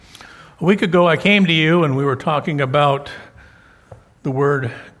A week ago, I came to you and we were talking about the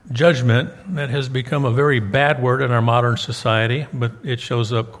word judgment. That has become a very bad word in our modern society, but it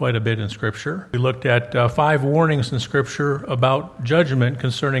shows up quite a bit in Scripture. We looked at 5 warnings in Scripture about judgment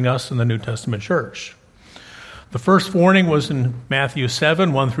concerning us in the New Testament church. The first warning was in Matthew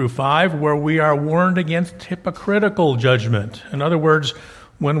 7, 1 through 5, where we are warned against hypocritical judgment. In other words,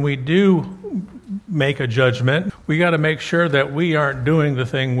 when we do make a judgment, we got to make sure that we aren't doing the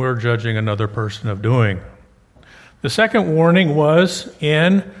thing we're judging another person of doing. The second warning was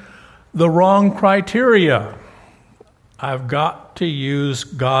in the wrong criteria. I've got to use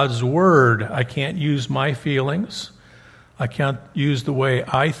God's word. I can't use my feelings. I can't use the way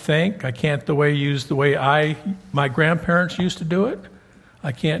I think. I can't use the way my grandparents used to do it.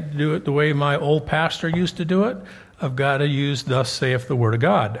 I can't do it the way my old pastor used to do it. I've got to use thus saith the word of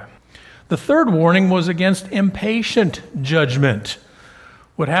God. The third warning was against impatient judgment.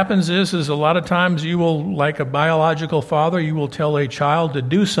 What happens is a lot of times you will, like a biological father, you will tell a child to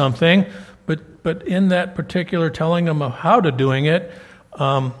do something, but in that particular telling them of how to doing it,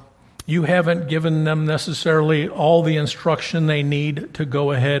 you haven't given them necessarily all the instruction they need to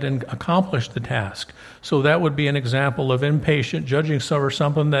go ahead and accomplish the task. So that would be an example of impatient judging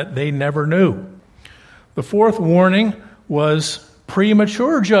something that they never knew. The fourth warning was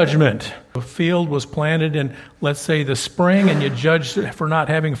premature judgment. A field was planted in, let's say, the spring, and you judge for not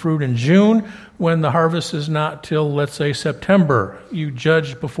having fruit in June when the harvest is not till, let's say, September. You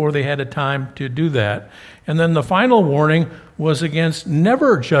judged before they had a time to do that. And then the final warning was against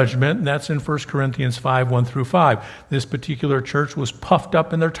never judgment. That's in 1 Corinthians 5, 1 through 5. This particular church was puffed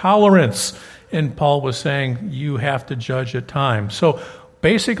up in their tolerance, and Paul was saying, you have to judge at times. So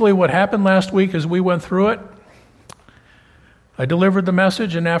basically what happened last week as we went through it, I delivered the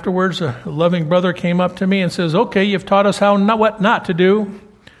message, and afterwards a loving brother came up to me and says, okay, you've taught us what not to do,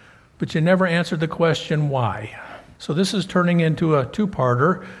 but you never answered the question why. So this is turning into a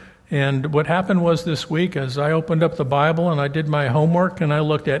two-parter. And what happened was this week, as I opened up the Bible and I did my homework and I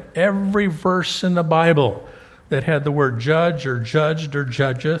looked at every verse in the Bible that had the word judge or judged or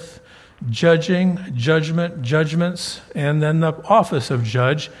judgeth, judging, judgment, judgments, and then the office of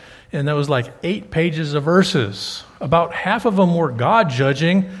judge. And there was like 8 pages of verses. About half of them were God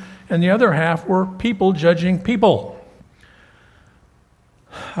judging, and the other half were people judging people.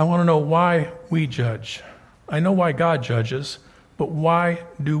 I want to know why we judge. I know why God judges, but why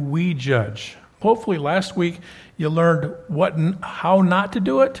do we judge? Hopefully last week you learned how not to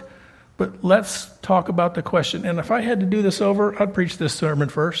do it, but let's talk about the question. And if I had to do this over, I'd preach this sermon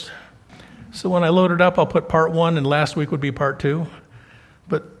first. So when I load it up, I'll put part 1, and last week would be part 2.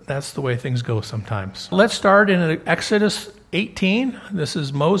 But that's the way things go sometimes. Let's start in Exodus 18. This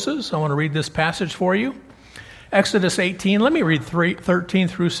is Moses. I want to read this passage for you. Exodus 18. Let me read 13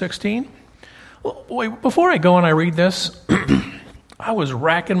 through 16. Wait, before I go and I read this, I was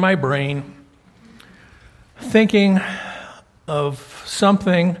racking my brain thinking of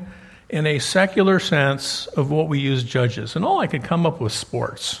something in a secular sense of what we use judges. And all I could come up with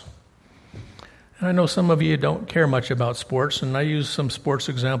sports. And I know some of you don't care much about sports, and I use some sports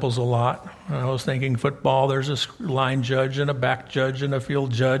examples a lot. And I was thinking football, there's a line judge and a back judge and a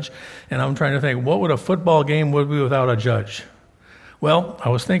field judge. And I'm trying to think, what would a football game would be without a judge? Well, I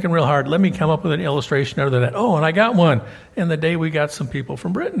was thinking real hard. Let me come up with an illustration other than that. Oh, and I got one. And the day we got some people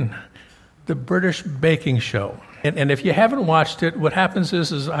from Britain, the British baking show. And if you haven't watched it, what happens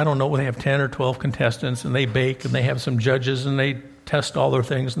is I don't know, they have 10 or 12 contestants, and they bake, and they have some judges, and they test all their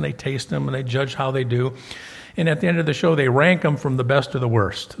things, and they taste them, and they judge how they do. And at the end of the show, they rank them from the best to the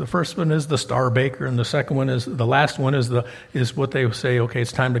worst. The first one is the star baker, and the last one is what they say, okay,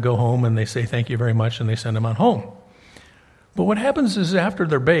 it's time to go home, and they say thank you very much, and they send them on home. But what happens is after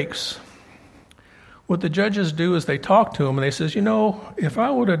their bakes, what the judges do is they talk to them, and they says, if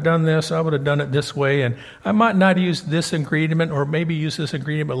I would have done this, I would have done it this way, and I might not use this ingredient, or maybe use this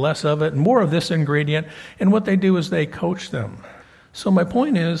ingredient, but less of it, and more of this ingredient. And what they do is they coach them. So my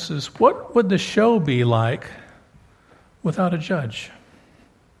point is what would the show be like without a judge?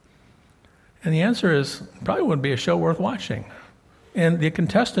 And the answer is probably wouldn't be a show worth watching. And the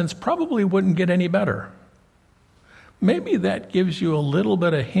contestants probably wouldn't get any better. Maybe that gives you a little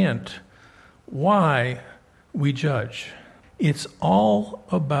bit of hint why we judge. It's all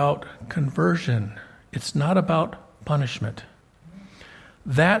about conversion. It's not about punishment.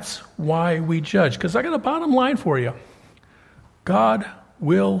 That's why we judge. Because I got a bottom line for you. God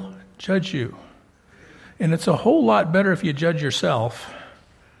will judge you. And it's a whole lot better if you judge yourself.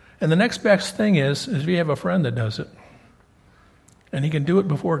 And the next best thing is if you have a friend that does it. And he can do it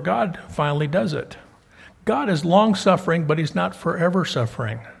before God finally does it. God is long-suffering, but he's not forever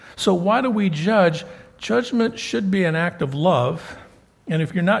suffering. So why do we judge? Judgment should be an act of love. And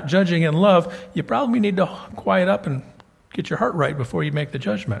if you're not judging in love, you probably need to quiet up and get your heart right before you make the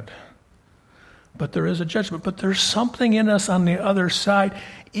judgment. But there is a judgment. But there's something in us on the other side.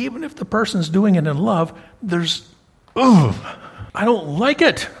 Even if the person's doing it in love, I don't like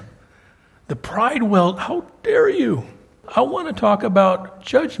it. The pride well, how dare you? I want to talk about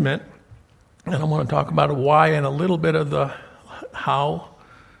judgment, and I want to talk about why and a little bit of the how.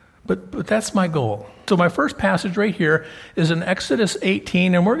 But that's my goal. So my first passage right here is in Exodus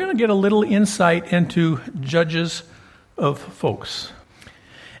 18, and we're going to get a little insight into judges of folks.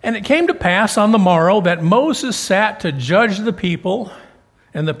 And it came to pass on the morrow that Moses sat to judge the people,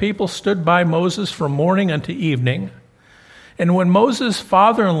 and the people stood by Moses from morning unto evening. And when Moses'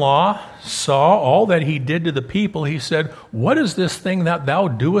 father-in-law saw all that he did to the people, he said, "What is this thing that thou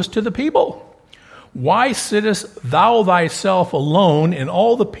doest to the people? Why sittest thou thyself alone, and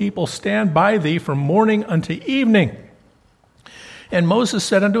all the people stand by thee from morning unto evening?" And Moses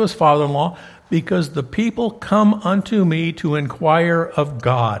said unto his father-in-law, "Because the people come unto me to inquire of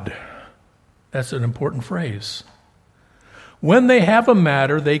God." That's an important phrase. "When they have a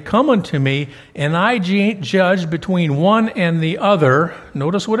matter, they come unto me, and I judge between one and the other."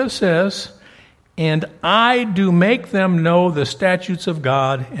 Notice what it says. "And I do make them know the statutes of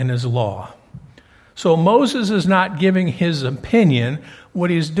God and his law." So Moses is not giving his opinion. What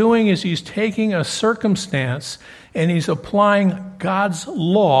he's doing is he's taking a circumstance and he's applying God's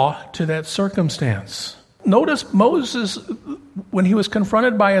law to that circumstance. Notice Moses, when he was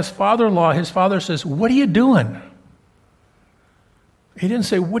confronted by his father-in-law, his father says, "What are you doing?" He didn't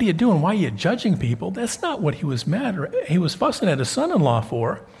say, "What are you doing? Why are you judging people?" That's not what he was mad or he was fussing at his son-in-law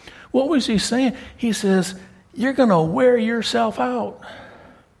for. What was he saying? He says, "You're going to wear yourself out."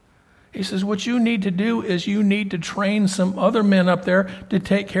 He says, what you need to do is you need to train some other men up there to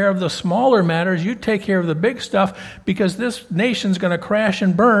take care of the smaller matters. You take care of the big stuff because this nation's going to crash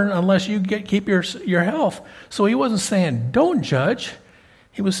and burn unless you keep your health. So he wasn't saying, don't judge.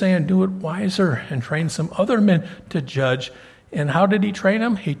 He was saying, do it wiser and train some other men to judge. And how did he train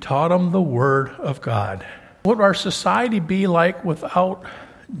them? He taught them the Word of God. What would our society be like without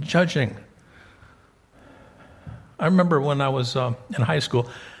judging? I remember when I was in high school,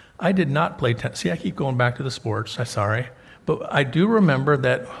 I did not play tennis. See, I keep going back to the sports. I'm sorry. But I do remember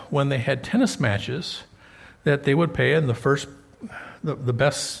that when they had tennis matches, that they would pay in the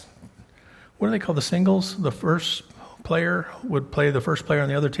best, what do they call the singles? The first player would play the first player on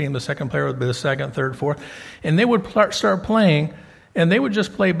the other team. The second player would be the second, third, fourth. And they would start playing, and they would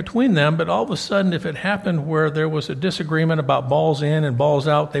just play between them. But all of a sudden, if it happened where there was a disagreement about balls in and balls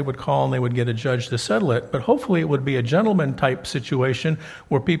out, they would call and they would get a judge to settle it. But hopefully it would be a gentleman type situation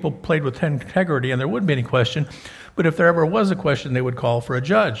where people played with integrity and there wouldn't be any question. But if there ever was a question, they would call for a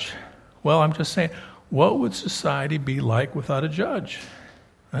judge. Well, I'm just saying, what would society be like without a judge?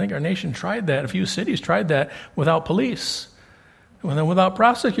 I think our nation tried that. A few cities tried that without police, and then without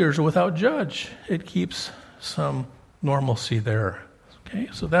prosecutors or without judge. It keeps some normalcy there. Okay,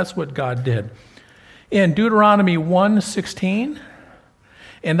 so that's what God did. In Deuteronomy 1:16,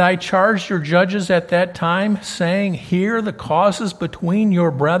 "And I charged your judges at that time, saying, Hear the causes between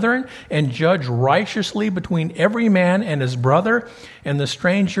your brethren, and judge righteously between every man and his brother, and the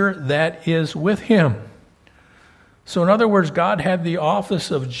stranger that is with him." So in other words, God had the office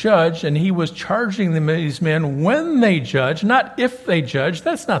of judge, and he was charging these men when they judge, not if they judge.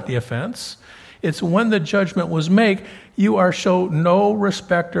 That's not the offense. It's when the judgment was made. You are show no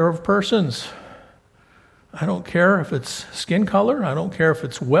respecter of persons. I don't care if it's skin color. I don't care if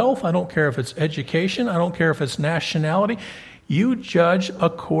it's wealth. I don't care if it's education. I don't care if it's nationality. You judge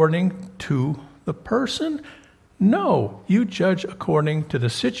according to the person? No, you judge according to the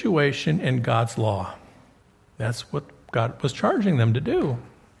situation in God's law. That's what God was charging them to do.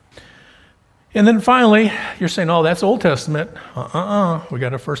 And then finally, you're saying, oh, that's Old Testament. We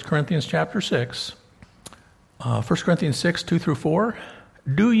got a 1 Corinthians chapter 6. 1 Corinthians 6, 2 through 4.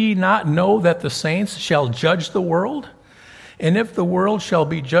 "Do ye not know that the saints shall judge the world? And if the world shall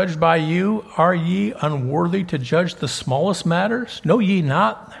be judged by you, are ye unworthy to judge the smallest matters? Know ye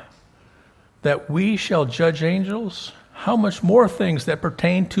not that we shall judge angels? How much more things that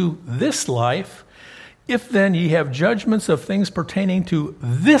pertain to this life? If then ye have judgments of things pertaining to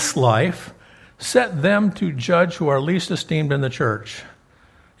this life, set them to judge who are least esteemed in the church."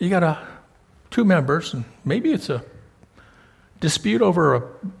 You got two members, and maybe it's a dispute over a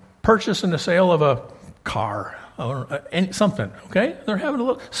purchase and a sale of a car or something, okay? They're having a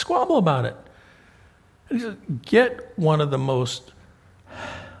little squabble about it. And he says, get one of the most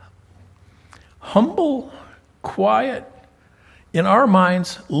humble, quiet, in our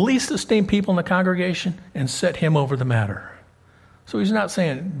minds, least esteemed people in the congregation and set him over the matter. So he's not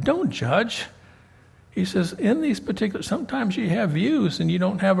saying, don't judge. He says, in these particular, sometimes you have views and you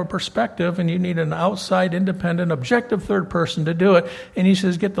don't have a perspective and you need an outside, independent, objective third person to do it. And he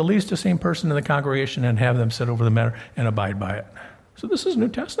says, get the least esteemed person in the congregation and have them set over the matter and abide by it. So this is New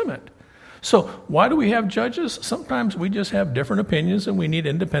Testament. So why do we have judges? Sometimes we just have different opinions and we need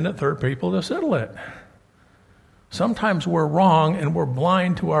independent third people to settle it. Sometimes we're wrong and we're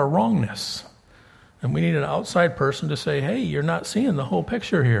blind to our wrongness. And we need an outside person to say, hey, you're not seeing the whole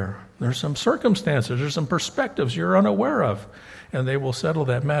picture here. There's some circumstances, there's some perspectives you're unaware of. And they will settle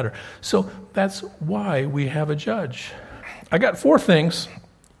that matter. So that's why we have a judge. I got 4 things.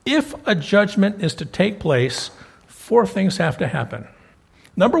 If a judgment is to take place, 4 things have to happen.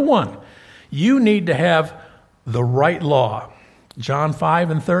 Number 1, you need to have the right law. John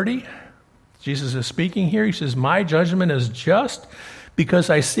 5:30, Jesus is speaking here. He says, my judgment is just because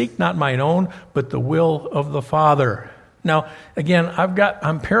I seek not mine own, but the will of the Father. Now, again,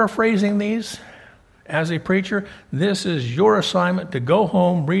 I'm paraphrasing these as a preacher. This is your assignment to go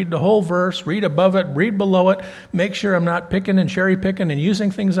home, read the whole verse, read above it, read below it, make sure I'm not picking and cherry picking and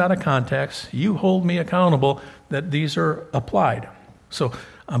using things out of context. You hold me accountable that these are applied. So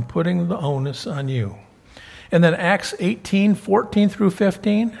I'm putting the onus on you. And then Acts 18:14 through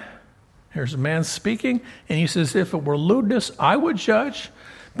 15. Here's a man speaking, and he says, if it were lewdness, I would judge,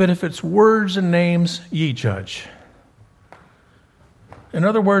 but if it's words and names, ye judge. In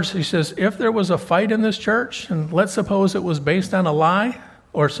other words, he says, if there was a fight in this church, and let's suppose it was based on a lie,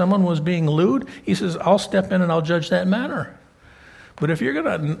 or someone was being lewd, he says, I'll step in and I'll judge that matter. But if you're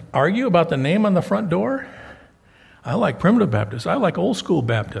going to argue about the name on the front door, I like Primitive Baptist, I like Old School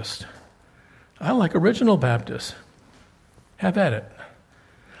Baptist, I like Original Baptist. Have at it.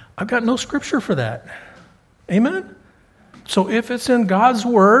 I've got no scripture for that. Amen? So if it's in God's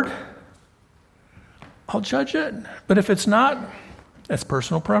word, I'll judge it. But if it's not, that's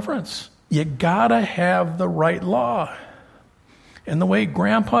personal preference. You gotta have the right law. And the way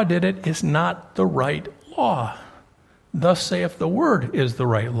Grandpa did it is not the right law. Thus saith the word is the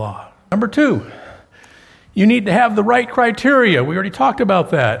right law. Number 2, you need to have the right criteria. We already talked about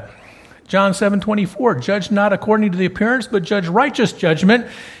that. John 7:24, judge not according to the appearance, but judge righteous judgment.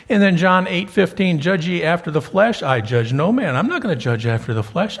 And then John 8:15, judge ye after the flesh. I judge no man. I'm not going to judge after the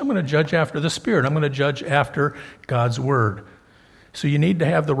flesh. I'm going to judge after the Spirit. I'm going to judge after God's word. So you need to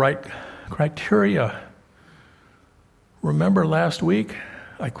have the right criteria. Remember last week,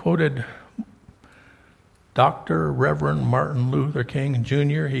 I quoted Dr. Reverend Martin Luther King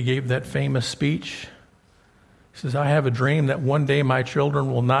Jr. He gave that famous speech. He says, I have a dream that one day my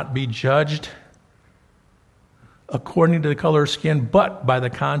children will not be judged according to the color of skin, but by the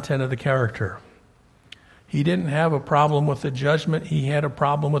content of the character. He didn't have a problem with the judgment. He had a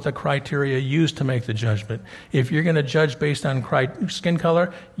problem with the criteria used to make the judgment. If you're going to judge based on skin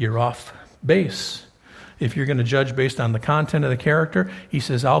color, you're off base. If you're going to judge based on the content of the character, he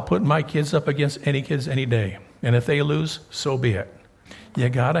says, I'll put my kids up against any kids any day. And if they lose, so be it. You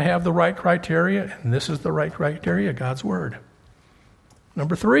got to have the right criteria, and this is the right criteria, God's word.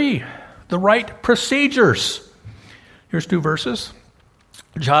 Number 3, the right procedures. Here's 2 verses.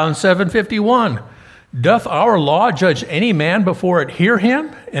 John 7:51. Doth our law judge any man before it hear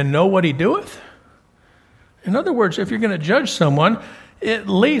him and know what he doeth? In other words, if you're going to judge someone, at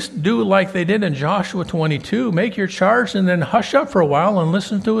least do like they did in Joshua 22. Make your charge and then hush up for a while and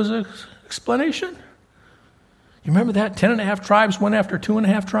listen to his explanation. You remember that? 10.5 tribes went after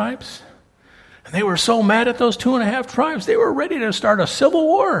 2.5 tribes? And they were so mad at those 2.5 tribes, they were ready to start a civil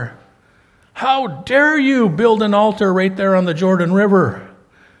war. How dare you build an altar right there on the Jordan River?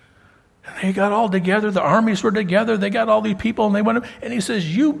 And they got all together, the armies were together, they got all these people, and they went, and he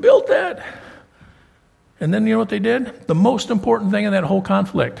says, you built that? And then you know what they did? The most important thing in that whole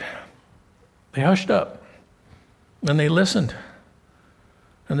conflict, they hushed up, and they listened.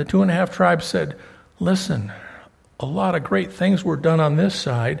 And the 2.5 tribes said, listen, a lot of great things were done on this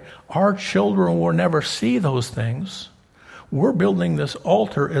side. Our children will never see those things. We're building this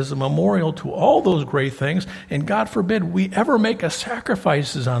altar as a memorial to all those great things, and God forbid we ever make a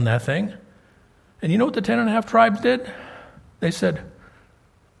sacrifices on that thing. And you know what the 10.5 tribes did? They said,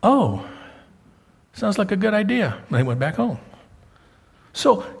 oh, sounds like a good idea. And they went back home.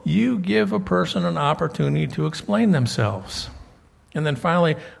 So you give a person an opportunity to explain themselves. And then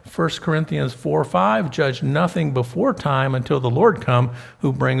finally, 1 Corinthians 4:5, judge nothing before time until the Lord come,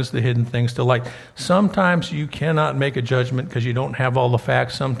 who brings the hidden things to light. Sometimes you cannot make a judgment because you don't have all the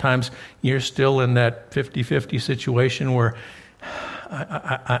facts. Sometimes you're still in that 50-50 situation where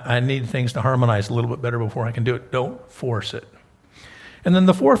I need things to harmonize a little bit better before I can do it. Don't force it. And then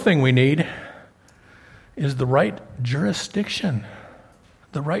the fourth thing we need is the right jurisdiction.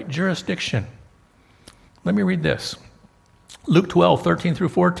 The right jurisdiction. Let me read this. Luke 12, 13 through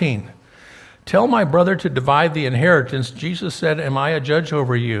 14. Tell my brother to divide the inheritance. Jesus said, am I a judge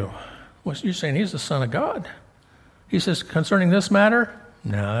over you? Well, you're saying he's the Son of God. He says, concerning this matter?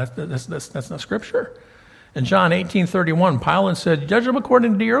 No, that's not Scripture. In John 18:31, Pilate said, judge him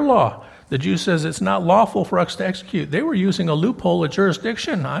according to your law. The Jew says it's not lawful for us to execute. They were using a loophole of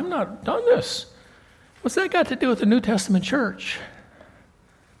jurisdiction. I'm not done this. What's that got to do with the New Testament church?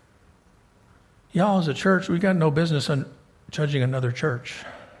 Y'all, as a church, we've got no business on judging another church.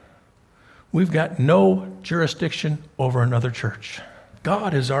 We've got no jurisdiction over another church.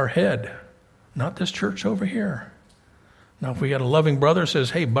 God is our head, not this church over here. Now, if we got a loving brother who says,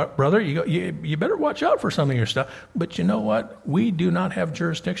 hey, brother, you better watch out for some of your stuff. But you know what? We do not have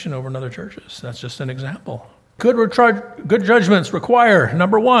jurisdiction over another churches. That's just an example. Good judgments require,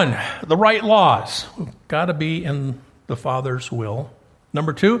 number one, the right laws. We've got to be in the Father's will.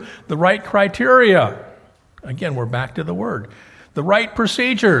 Number two, the right criteria. Again, we're back to the Word. The right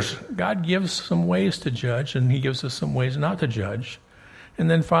procedures. God gives some ways to judge, and He gives us some ways not to judge. And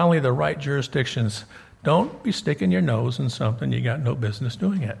then finally, the right jurisdictions. Don't be sticking your nose in something you got no business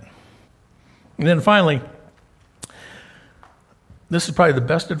doing it. And then finally, this is probably the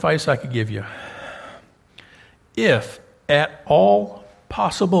best advice I could give you. If at all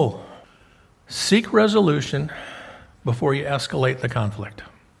possible, seek resolution before you escalate the conflict.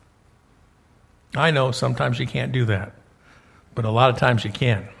 I know sometimes you can't do that, but a lot of times you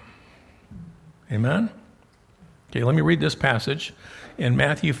can. Amen? Okay, let me read this passage in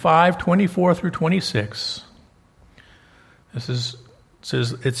Matthew 5:24 through 26. It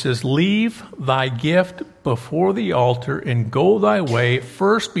says, leave thy gift before the altar and go thy way.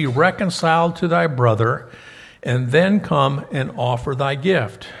 First be reconciled to thy brother, and then come and offer thy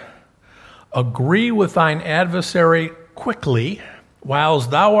gift. Agree with thine adversary quickly,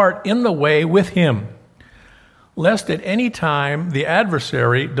 whilst thou art in the way with him, lest at any time the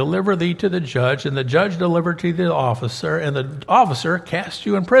adversary deliver thee to the judge, and the judge deliver to the officer, and the officer cast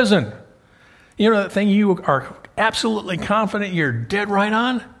you in prison. You know that thing you are absolutely confident you're dead right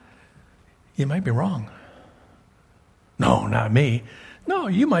on? You might be wrong. No, not me. No,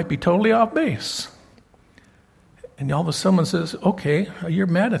 you might be totally off base. And all of a sudden someone says, okay, you're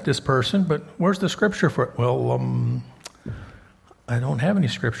mad at this person, but where's the scripture for it? Well, I don't have any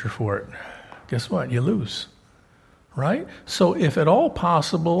scripture for it. Guess what? You lose. Right? So if at all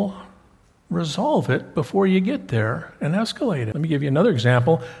possible, resolve it before you get there and escalate it. Let me give you another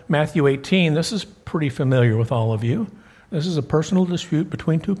example. Matthew 18. This is pretty familiar with all of you. This is a personal dispute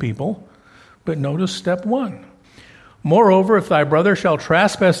between two people. But notice step 1. Moreover, if thy brother shall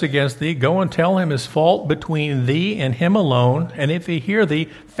trespass against thee, go and tell him his fault between thee and him alone. And if he hear thee,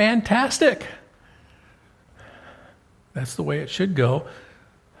 fantastic. That's the way it should go,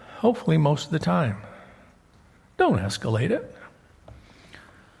 hopefully most of the time. Don't escalate it.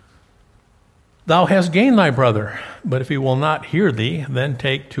 Thou hast gained thy brother, but if he will not hear thee, then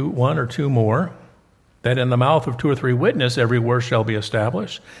take 1 or 2 more, that in the mouth of 2 or 3 witnesses every word shall be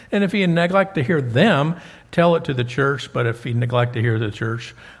established. And if he neglect to hear them, tell it to the church. But if he neglect to hear the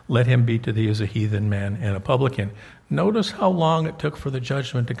church, let him be to thee as a heathen man and a publican. Notice how long it took for the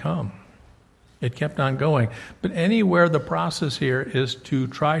judgment to come. It kept on going. But anywhere the process here is to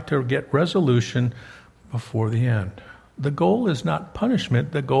try to get resolution before the end. The goal is not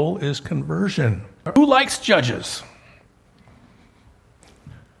punishment. The goal is conversion. Who likes judges?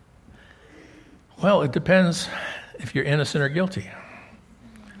 Well, it depends if you're innocent or guilty.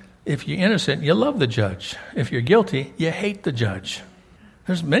 If you're innocent, you love the judge. If you're guilty, you hate the judge.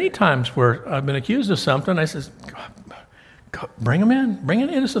 There's many times where I've been accused of something. I says, bring him in. Bring an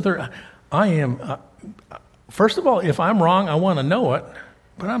innocent. I am, first of all, if I'm wrong, I want to know it.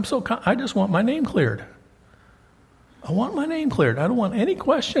 But I just want my name cleared. I want my name cleared. I don't want any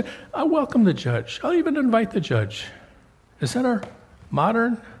question. I welcome the judge. I'll even invite the judge. Is that our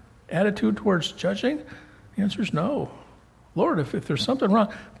modern attitude towards judging? The answer is no. Lord, if there's something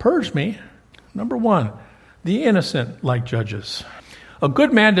wrong, purge me. Number 1, the innocent like judges. A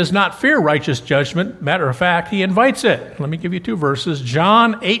good man does not fear righteous judgment. Matter of fact, he invites it. Let me give you 2 verses.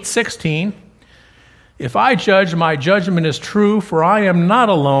 John 8:16. If I judge, my judgment is true, for I am not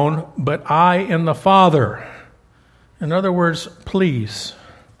alone, but I and the Father. In other words, please,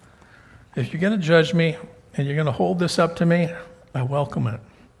 if you're going to judge me and you're going to hold this up to me, I welcome it.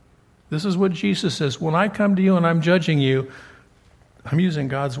 This is what Jesus says. When I come to you and I'm judging you, I'm using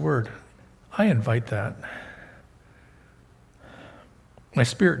God's word. I invite that. My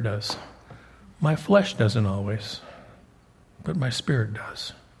spirit does. My flesh doesn't always, but my spirit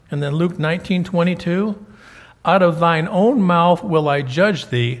does. And then Luke 19:22, out of thine own mouth will I judge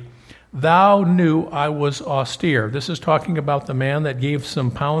thee. Thou knew I was austere. This is talking about the man that gave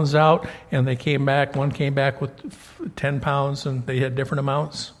some pounds out, and they came back. One came back with 10 pounds, and they had different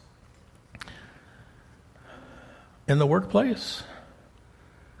amounts. In the workplace,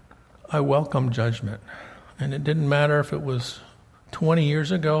 I welcome judgment. And it didn't matter if it was 20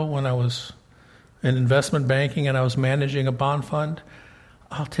 years ago when I was in investment banking and I was managing a bond fund.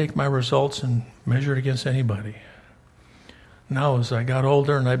 I'll take my results and measure it against anybody. Now, as I got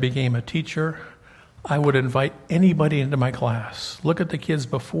older and I became a teacher, I would invite anybody into my class. Look at the kids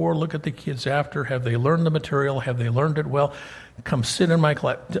before, look at the kids after. Have they learned the material? Have they learned it well? Come sit in my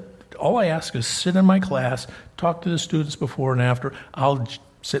class. All I ask is sit in my class, talk to the students before and after. I'll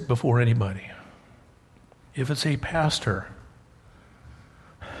sit before anybody. If it's a pastor,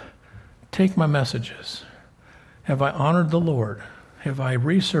 take my messages. Have I honored the Lord? Have I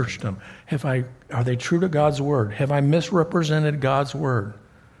researched them? Are they true to God's word? Have I misrepresented God's word?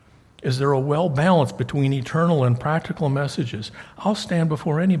 Is there a well balance between eternal and practical messages? I'll stand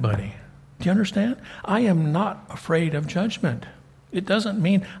before anybody. Do you understand? I am not afraid of judgment. It doesn't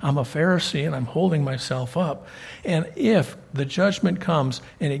mean I'm a Pharisee and I'm holding myself up. And if the judgment comes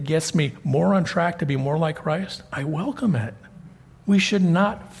and it gets me more on track to be more like Christ, I welcome it. We should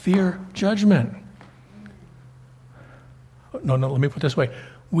not fear judgment. No, let me put it this way.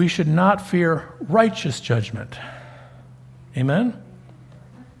 We should not fear righteous judgment. Amen?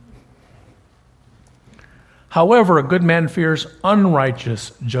 However, a good man fears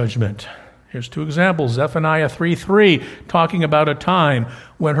unrighteous judgment. Here's two examples. Zephaniah 3:3, talking about a time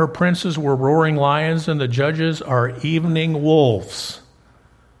when her princes were roaring lions and the judges are evening wolves.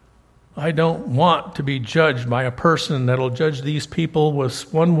 I don't want to be judged by a person that'll judge these people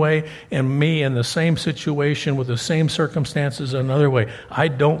with one way and me in the same situation with the same circumstances another way. I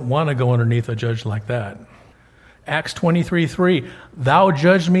don't want to go underneath a judge like that. Acts 23:3, thou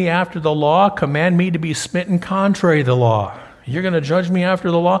judge me after the law, command me to be smitten contrary to the law. You're going to judge me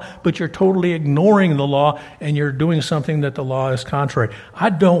after the law, but you're totally ignoring the law and you're doing something that the law is contrary. I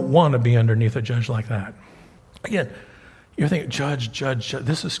don't want to be underneath a judge like that. Again, you're thinking, judge,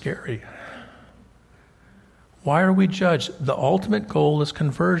 this is scary. Why are we judged? The ultimate goal is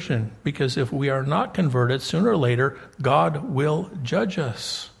conversion, because if we are not converted, sooner or later, God will judge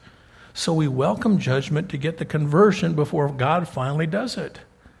us. So we welcome judgment to get the conversion before God finally does it.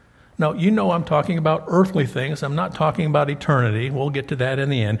 Now, you know I'm talking about earthly things. I'm not talking about eternity. We'll get to that in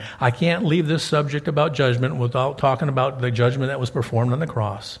the end. I can't leave this subject about judgment without talking about the judgment that was performed on the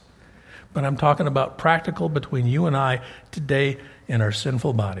cross. But I'm talking about practical between you and I today in our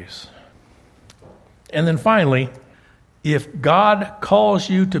sinful bodies. And then finally, if God calls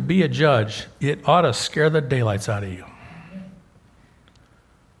you to be a judge, it ought to scare the daylights out of you.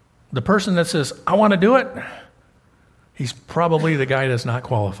 The person that says, I want to do it, he's probably the guy that's not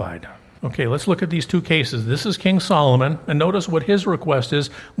qualified. Okay, let's look at these two cases. This is King Solomon, and notice what his request is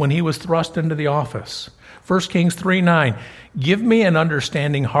when he was thrust into the office. 1 Kings 3:9, give me an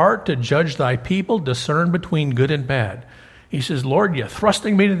understanding heart to judge thy people, discern between good and bad. He says, Lord, you're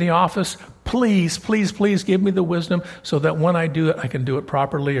thrusting me to the office. Please, please, please give me the wisdom so that when I do it, I can do it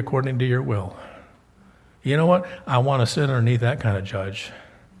properly according to your will. You know what? I want to sit underneath that kind of judge.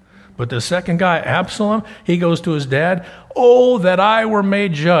 But the second guy, Absalom, he goes to his dad, oh, that I were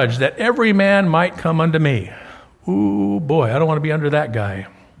made judge, that every man might come unto me. Ooh, boy, I don't want to be under that guy.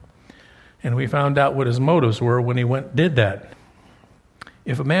 And we found out what his motives were when he did that.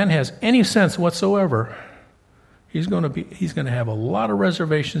 If a man has any sense whatsoever, he's going to have a lot of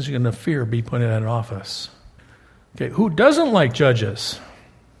reservations. He's going to fear being put in that office. Okay, who doesn't like judges?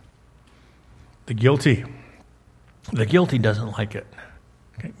 The guilty. The guilty doesn't like it.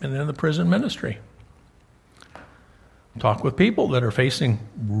 Okay, and then the prison ministry. Talk with people that are facing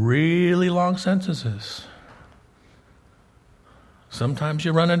really long sentences. Sometimes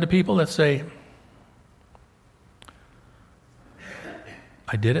you run into people that say,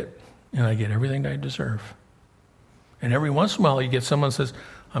 I did it, and I get everything I deserve. And every once in a while you get someone who says,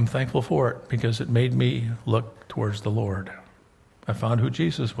 I'm thankful for it because it made me look towards the Lord. I found who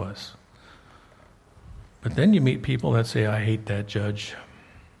Jesus was. But then you meet people that say, I hate that judge.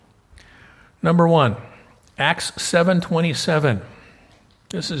 Number one, Acts 7:27.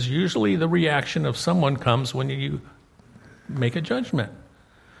 This is usually the reaction of someone comes when you make a judgment.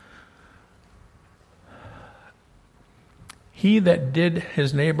 He that did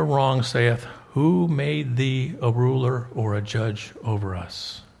his neighbor wrong saith, who made thee a ruler or a judge over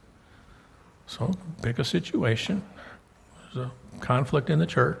us? So pick a situation. There's a conflict in the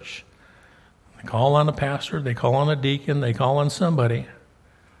church. They call on a pastor, they call on a deacon, they call on somebody.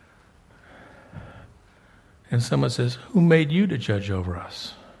 And someone says, who made you to judge over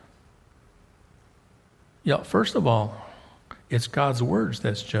us? Yeah, first of all, it's God's words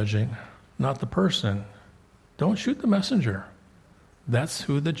that's judging, not the person. Don't shoot the messenger. That's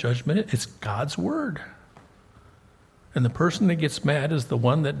who the judgment is. It's God's word. And the person that gets mad is the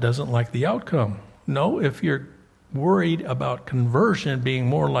one that doesn't like the outcome. No, if you're worried about conversion being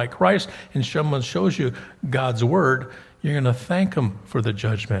more like Christ and someone shows you God's word, you're going to thank him for the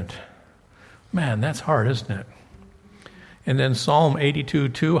judgment. Man, that's hard, isn't it? And then Psalm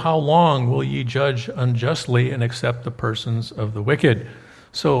 82:2, how long will ye judge unjustly and accept the persons of the wicked?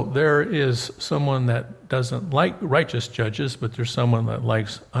 So there is someone that doesn't like righteous judges, but there's someone that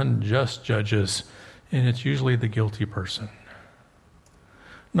likes unjust judges, and it's usually the guilty person.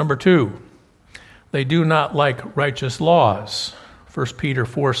 Number 2, they do not like righteous laws. 1 Peter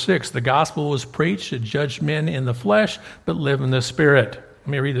 4:6, the gospel was preached to judge men in the flesh, but live in the spirit. Let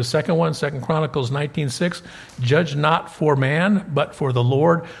me read the second one, 2 Chronicles 19:6. Judge not for man, but for the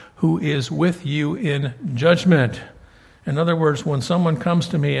Lord, who is with you in judgment. In other words, when someone comes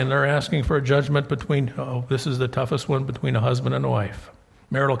to me and they're asking for a judgment between, this is the toughest one, between a husband and a wife,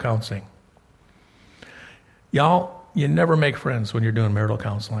 marital counseling. Y'all, you never make friends when you're doing marital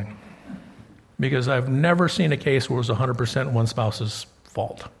counseling, because I've never seen a case where it was 100% one spouse's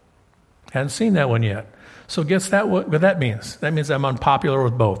fault. Hadn't seen that one yet. So guess that what that means? That means I'm unpopular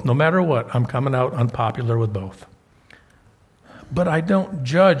with both. No matter what, I'm coming out unpopular with both. But I don't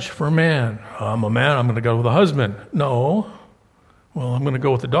judge for man. I'm a man, I'm going to go with a husband. No. Well, I'm going to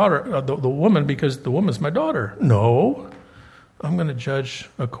go with the daughter, the woman, because the woman's my daughter. No. I'm going to judge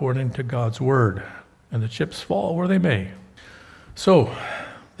according to God's word. And the chips fall where they may. So,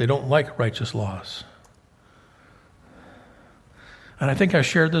 they don't like righteous laws. And I think I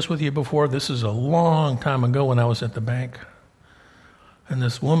shared this with you before. This is a long time ago when I was at the bank. And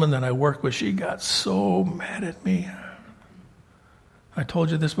this woman that I worked with, she got so mad at me. I told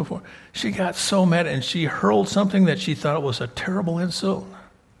you this before. She got so mad and she hurled something that she thought was a terrible insult.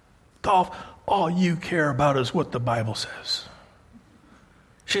 Dolph, all you care about is what the Bible says.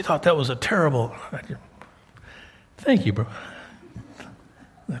 She thought that was a terrible... Thank you, bro.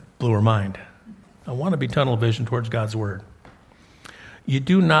 That blew her mind. I want to be tunnel vision towards God's word. You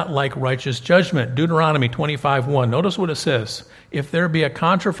do not like righteous judgment. Deuteronomy 25:1. Notice what it says. If there be a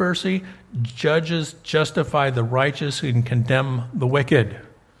controversy, judges justify the righteous and condemn the wicked.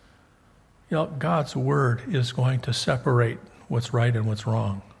 You know, God's word is going to separate what's right and what's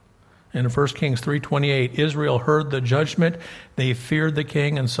wrong. In 1 Kings 3:28, Israel heard the judgment. They feared the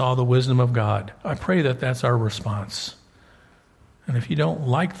king and saw the wisdom of God. I pray that that's our response. And if you don't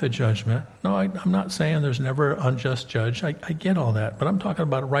like the judgment, no, I'm not saying there's never an unjust judge. I get all that. But I'm talking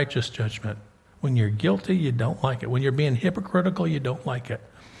about righteous judgment. When you're guilty, you don't like it. When you're being hypocritical, you don't like it.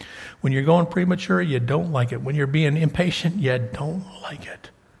 When you're going premature, you don't like it. When you're being impatient, you don't like it.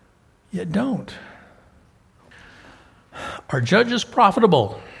 You don't. Are judges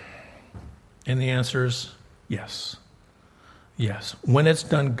profitable? And the answer is yes. Yes. When it's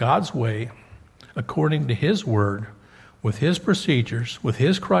done God's way, according to his word, with his procedures, with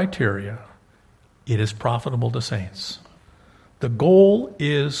his criteria, it is profitable to saints. The goal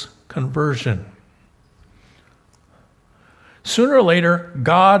is conversion. Sooner or later,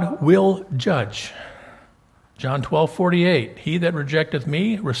 God will judge. John 12:48, he that rejecteth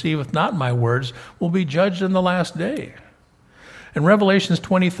me, receiveth not my words, will be judged in the last day. In Revelations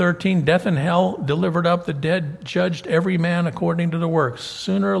 20:13, death and hell delivered up the dead, judged every man according to the works.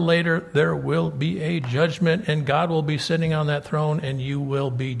 Sooner or later, there will be a judgment, and God will be sitting on that throne, and you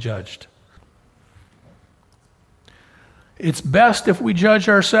will be judged. It's best if we judge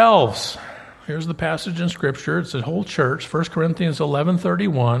ourselves. Here's the passage in Scripture. It's the whole church, 1 Corinthians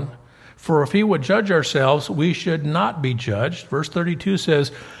 11:31. For if he would judge ourselves, we should not be judged. Verse 32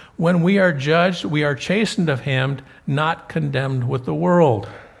 says, when we are judged, we are chastened of him, not condemned with the world.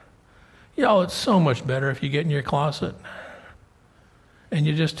 Y'all, it's so much better if you get in your closet and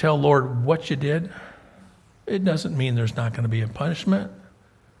you just tell Lord what you did. It doesn't mean there's not going to be a punishment.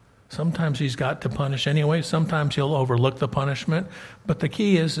 Sometimes he's got to punish anyway. Sometimes he'll overlook the punishment. But the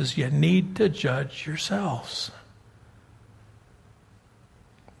key is you need to judge yourselves.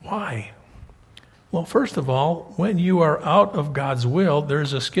 Why? Well, first of all, when you are out of God's will,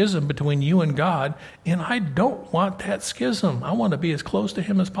 there's a schism between you and God, and I don't want that schism. I want to be as close to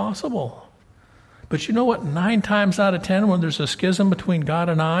him as possible. But you know what? 9 times out of 10, when there's a schism between God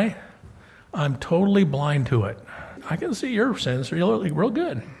and I'm totally blind to it. I can see your sins real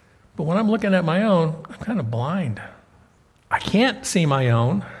good. But when I'm looking at my own, I'm kind of blind. I can't see my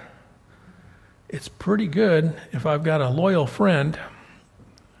own. It's pretty good if I've got a loyal friend.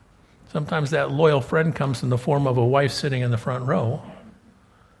 Sometimes that loyal friend comes in the form of a wife sitting in the front row.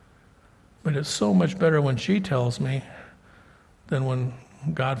 But it's so much better when she tells me than when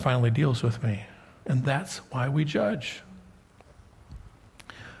God finally deals with me. And that's why we judge.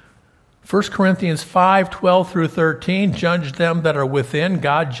 1 Corinthians 5:12 through 13, judge them that are within,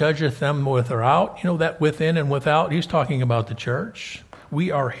 God judgeth them without. You know that within and without, he's talking about the church. We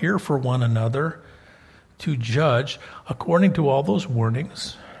are here for one another to judge according to all those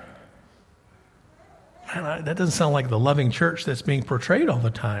warnings. And that doesn't sound like the loving church that's being portrayed all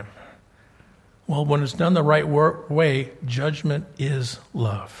the time. Well, when it's done the right way, judgment is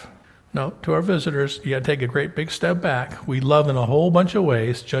love. Now, to our visitors, you got to take a great big step back. We love in a whole bunch of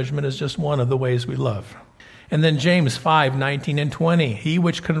ways. Judgment is just one of the ways we love. And then James 5:19 and 20. He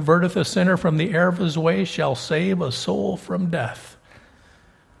which converteth a sinner from the error of his way shall save a soul from death.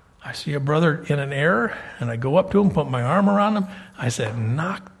 I see a brother in an error, and I go up to him, put my arm around him. I said,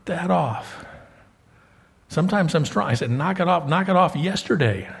 knock that off. Sometimes I'm strong. I said, knock it off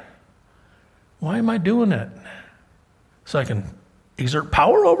yesterday. Why am I doing it? So I can exert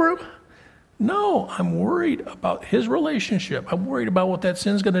power over him? No, I'm worried about his relationship. I'm worried about what that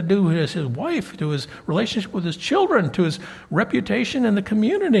sin's going to do to his wife, to his relationship with his children, to his reputation in the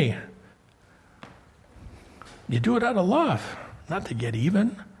community. You do it out of love, not to get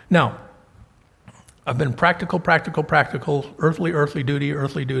even. Now, I've been practical, earthly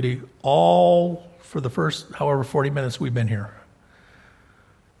duty, all for the first, however, 40 minutes we've been here.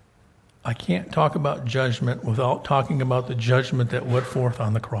 I can't talk about judgment without talking about the judgment that went forth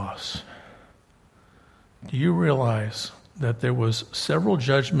on the cross. Do you realize that there was several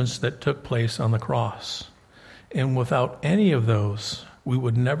judgments that took place on the cross? And without any of those, we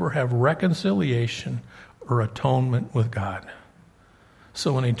would never have reconciliation or atonement with God.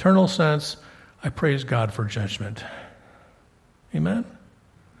 So in an eternal sense, I praise God for judgment. Amen?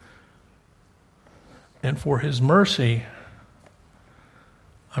 And for his mercy,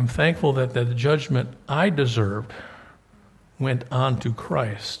 I'm thankful that the judgment I deserved went on to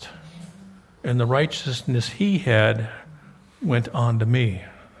Christ, and the righteousness he had went on to me.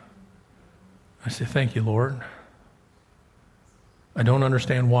 I say, thank you, Lord. I don't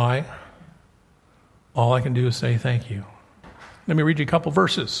understand why. All I can do is say thank you. Let me read you a couple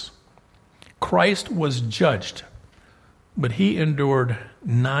verses. Christ was judged, but he endured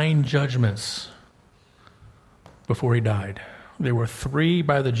 9 judgments before he died. There were 3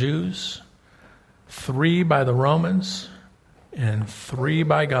 by the Jews, 3 by the Romans, and 3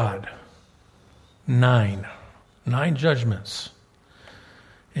 by God. 9 judgments.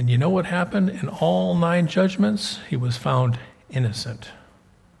 And you know what happened in all 9 judgments? He was found innocent.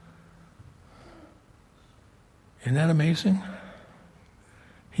 Isn't that amazing?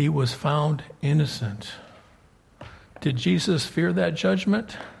 He was found innocent. Did Jesus fear that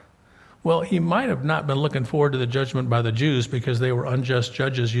judgment? Well, he might have not been looking forward to the judgment by the Jews because they were unjust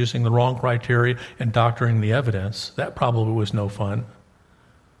judges using the wrong criteria and doctoring the evidence. That probably was no fun.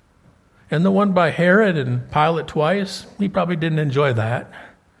 And the one by Herod and Pilate twice, he probably didn't enjoy that.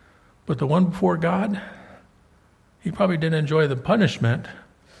 But the one before God, he probably didn't enjoy the punishment,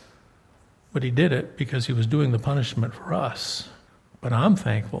 but he did it because he was doing the punishment for us. But I'm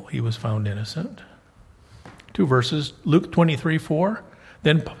thankful he was found innocent. 2 verses, Luke 23:4.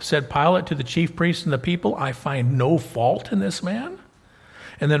 Then said Pilate to the chief priests and the people, I find no fault in this man.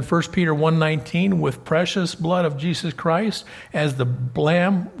 And then 1 Peter 1:19, with precious blood of Jesus Christ, as the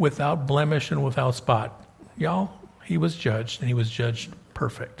lamb without blemish and without spot. Y'all, he was judged, and he was judged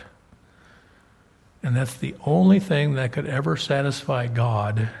perfect. And that's the only thing that could ever satisfy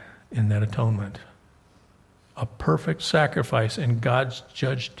God in that atonement. A perfect sacrifice, and God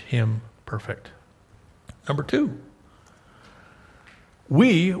judged him perfect. Number 2.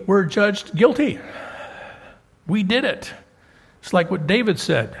 We were judged guilty. We did it. It's like what David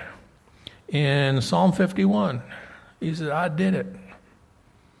said in Psalm 51. He said, I did it.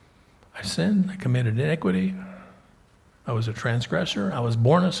 I sinned. I committed iniquity. I was a transgressor. I was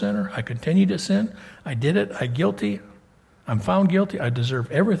born a sinner. I continue to sin. I did it. I'm guilty. I'm found guilty. I deserve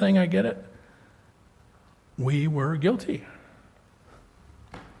everything. I get it. We were guilty.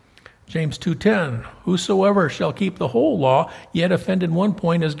 James 2:10, whosoever shall keep the whole law, yet offend in one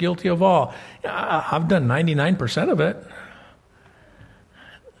point is guilty of all. I've done 99% of it.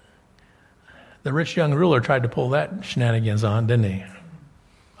 The rich young ruler tried to pull that shenanigans on, didn't he?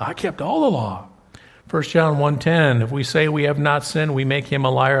 I kept all the law. 1 John 1:10, if we say we have not sinned, we make him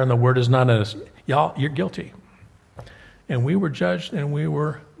a liar and the word is not in us. Y'all, you're guilty. And we were judged and we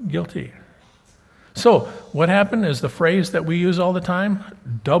were guilty. So what happened is the phrase that we use all the time,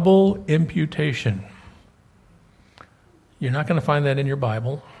 double imputation. You're not going to find that in your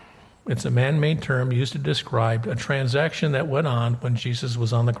Bible. It's a man-made term used to describe a transaction that went on when Jesus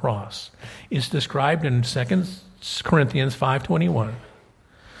was on the cross. It's described in 2 Corinthians 5:21.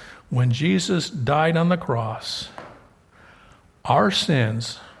 When Jesus died on the cross, our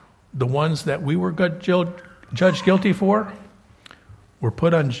sins, the ones that we were judged guilty for, were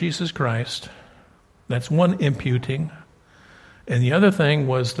put on Jesus Christ. That's one imputing. And the other thing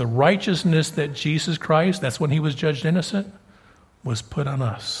was the righteousness that Jesus Christ, that's when he was judged innocent, was put on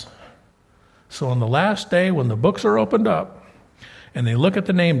us. So on the last day, when the books are opened up, and they look at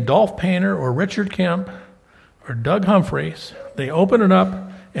the name Dolph Painter or Richard Kemp or Doug Humphreys, they open it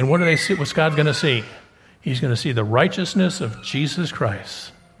up, and what do they see? What's God going to see? He's going to see the righteousness of Jesus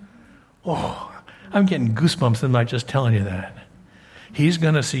Christ. Oh, I'm getting goosebumps in my just telling you that. He's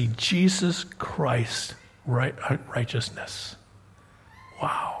going to see Jesus Christ's righteousness.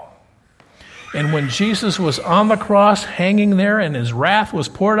 Wow. And when Jesus was on the cross hanging there and his wrath was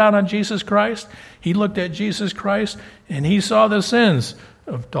poured out on Jesus Christ, he looked at Jesus Christ and he saw the sins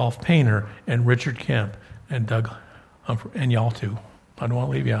of Dolph Painter and Richard Kemp and Doug Humphrey, and y'all too. I don't want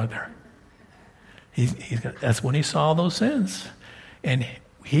to leave you out there. That's when he saw those sins. And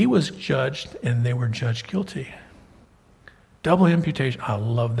he was judged and they were judged guilty. Double imputation. I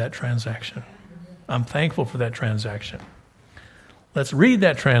love that transaction. I'm thankful for that transaction. Let's read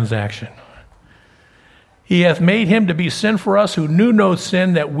that transaction. He hath made him to be sin for us who knew no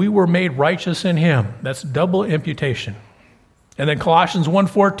sin, that we were made righteous in him. That's double imputation. And then Colossians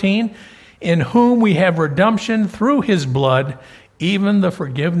 1:14, in whom we have redemption through his blood, even the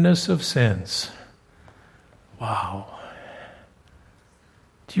forgiveness of sins. Wow.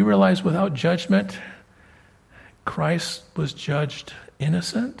 Do you realize without judgment, Christ was judged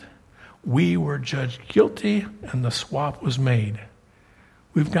innocent? We were judged guilty, and the swap was made.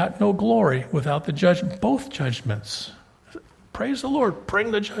 We've got no glory without the judgment, both judgments. Praise the Lord.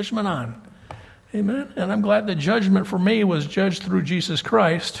 Bring the judgment on. Amen. And I'm glad the judgment for me was judged through Jesus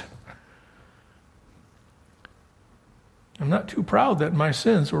Christ. I'm not too proud that my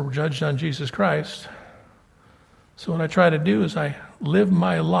sins were judged on Jesus Christ. So what I try to do is I live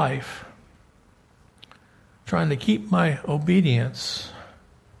my life trying to keep my obedience,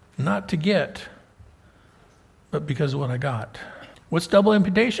 not to get, but because of what I got. What's double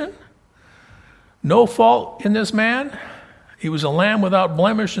imputation? No fault in this man. He was a lamb without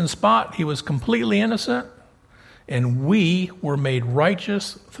blemish and spot. He was completely innocent. And we were made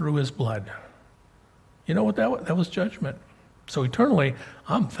righteous through his blood. You know what that was? That was judgment. So eternally,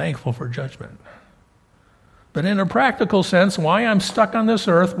 I'm thankful for judgment. But in a practical sense, why I'm stuck on this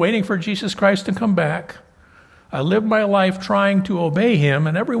earth waiting for Jesus Christ to come back, I live my life trying to obey him,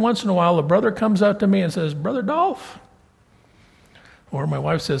 and every once in a while a brother comes up to me and says, Brother Dolph, or my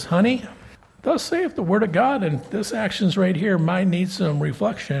wife says, honey, thus saith the word of God, and this actions right here might need some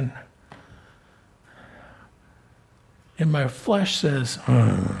reflection. And my flesh says,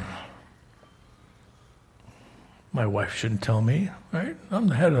 my wife shouldn't tell me, right? I'm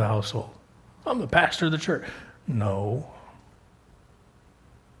the head of the household. I'm the pastor of the church. No.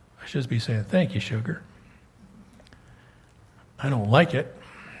 I should be saying, thank you, sugar. I don't like it.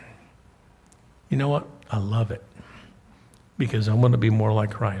 You know what? I love it. Because I want to be more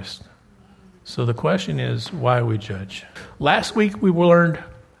like Christ. So the question is, why we judge. Last week we learned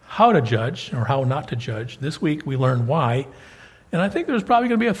how to judge, or how not to judge. This week we learned why. And I think there's probably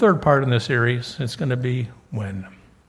going to be a third part in this series. It's going to be when.